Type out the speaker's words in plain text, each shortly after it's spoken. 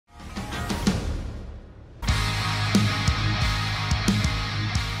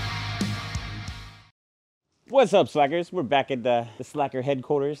What's up, Slackers? We're back at the Slacker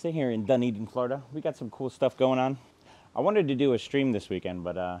headquarters here in Dunedin, Florida. We got some cool stuff going on. I wanted to do a stream this weekend,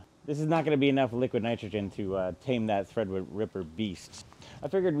 but this is not going to be enough liquid nitrogen to tame that Threadripper beast. I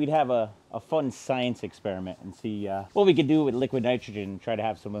figured we'd have a fun science experiment and see what we could do with liquid nitrogen and try to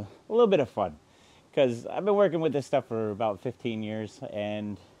have a little bit of fun. Because I've been working with this stuff for about 15 years,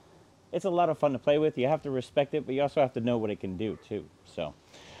 and it's a lot of fun to play with. You have to respect it, but you also have to know what it can do, too. So.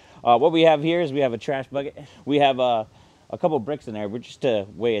 What we have here is we have a trash bucket. We have a couple bricks in there. We're just to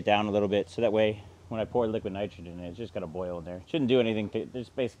weigh it down a little bit so that way when I pour liquid nitrogen in, it's just got to boil in there. It shouldn't do anything. It's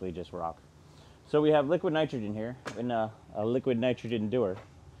basically just rock. So we have liquid nitrogen here in a liquid nitrogen doer.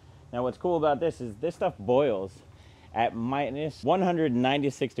 Now what's cool about this is this stuff boils at minus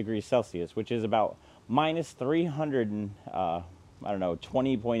 196 degrees Celsius, which is about minus 300 and, I don't know,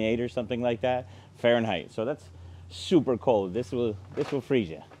 20.8 or something like that Fahrenheit. So that's super cold. This will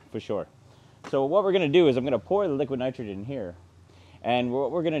freeze you. For sure. So what we're going to do is I'm going to pour the liquid nitrogen here. And what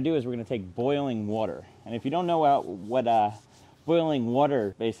we're going to do is we're going to take boiling water. And if you don't know what boiling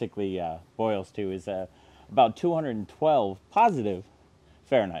water basically boils to is about 212 positive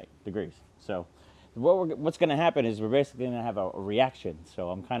Fahrenheit degrees. So what's going to happen is we're basically going to have a reaction. So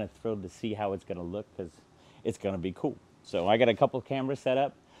I'm kind of thrilled to see how it's going to look because it's going to be cool. So I got a couple cameras set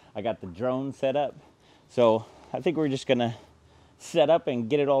up. I got the drone set up. So I think we're just going to set up and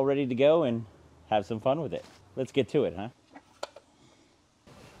get it all ready to go and have some fun with it. Let's get to it, huh?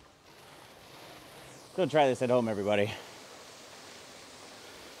 Go try this at home, everybody.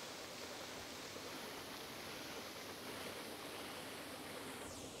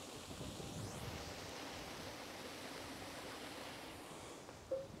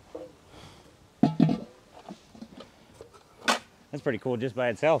 That's pretty cool just by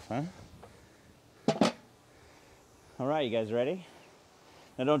itself, huh? All right, you guys ready?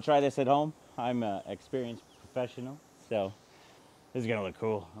 Now don't try this at home. I'm an experienced professional, so this is gonna look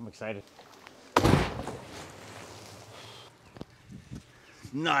cool. I'm excited.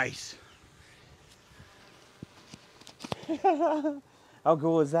 Nice. How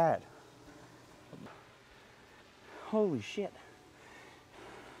cool is that? Holy shit.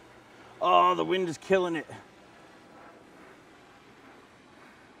 Oh, the wind is killing it.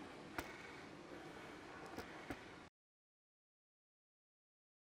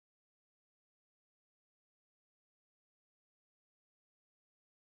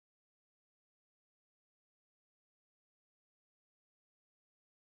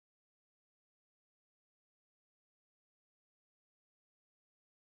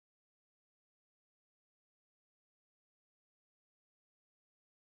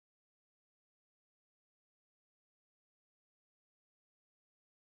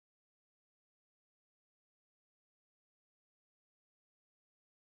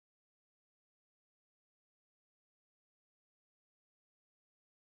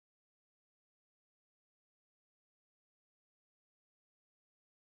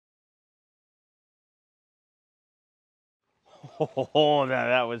 Oh,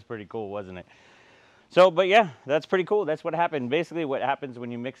 that was pretty cool, wasn't it? So, but yeah, that's pretty cool. That's what happened. Basically, what happens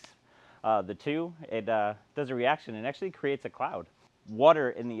when you mix the two, it does a reaction and actually creates a cloud.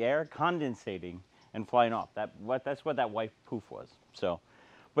 Water in the air condensating and flying off. That's what that white poof was. So,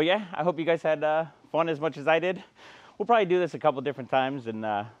 but yeah, I hope you guys had fun as much as I did. We'll probably do this a couple different times and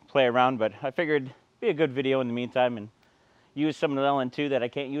play around, but I figured it'd be a good video in the meantime and use some of the LN2 that I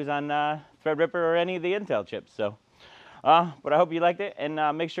can't use on Threadripper or any of the Intel chips. So. But I hope you liked it,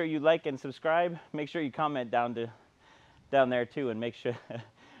 and make sure you like and subscribe. Make sure you comment down there too, and make sure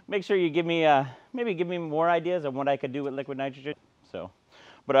you give me maybe give me more ideas on what I could do with liquid nitrogen. So,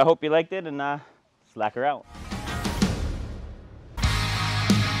 but I hope you liked it, and Slacker out.